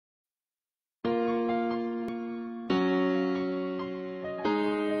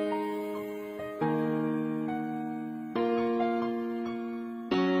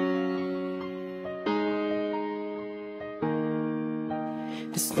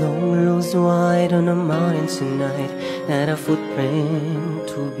snow glows white on the mountain tonight, not a footprint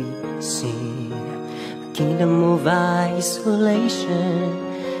to be seen. A kingdom of isolation,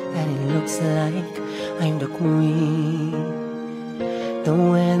 and it looks like I'm the queen. The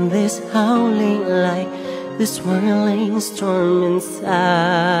wind is howling like the swirling storm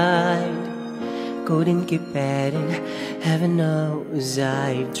inside. Couldn't keep at it, heaven knows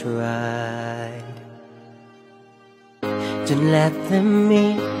I've tried. Don't let them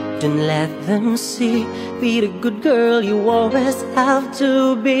in, don't let them see. Be the good girl you always have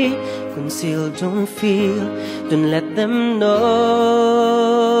to be. Conceal, don't feel, don't let them know.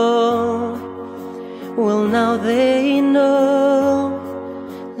 Well, now they know.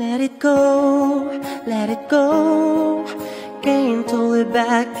 Let it go, let it go. Can't hold it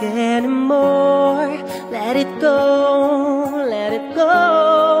back anymore. Let it go, let it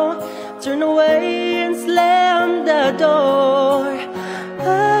go. Turn away and slam the door.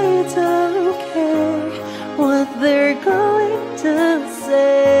 I don't care what they're going to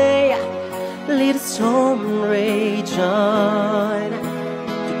say. Let the storm rage on.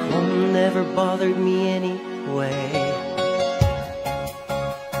 The cold never bothered me anyway.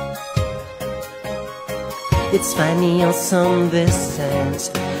 It's funny how some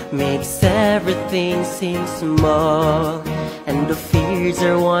distance makes everything seem small, and the fears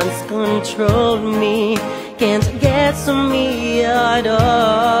that once controlled me can't get to me at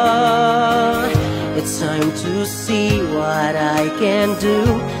all. It's time to see what I can do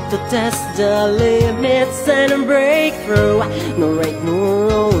to test the limits and break through. No right, no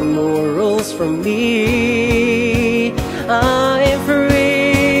wrong, no rules for me. I'm free.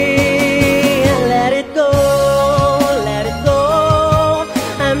 Let it go, let it go.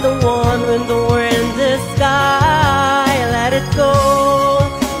 I'm the one with the wind in the sky. Let it go,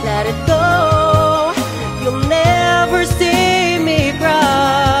 let it go. You'll never see me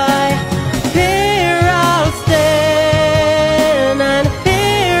cry. Here I'll stand, and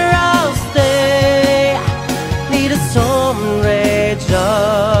here I'll stay. Let the storm rage on.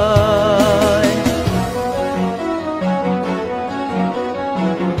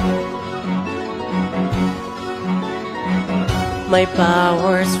 My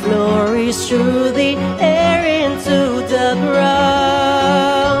powers flourish through the air into the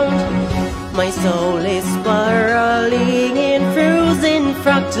ground. My soul is spiraling in frozen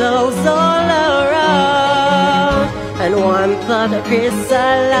fractals all around. And one thought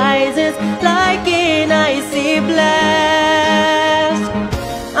crystallizes like an icy blast.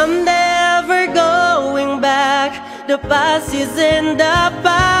 I'm never going back. The past is in the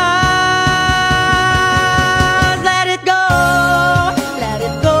past. Let it go, let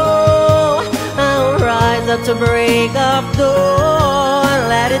it go. I'll rise up to break of dawn.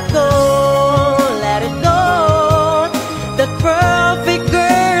 Let it go.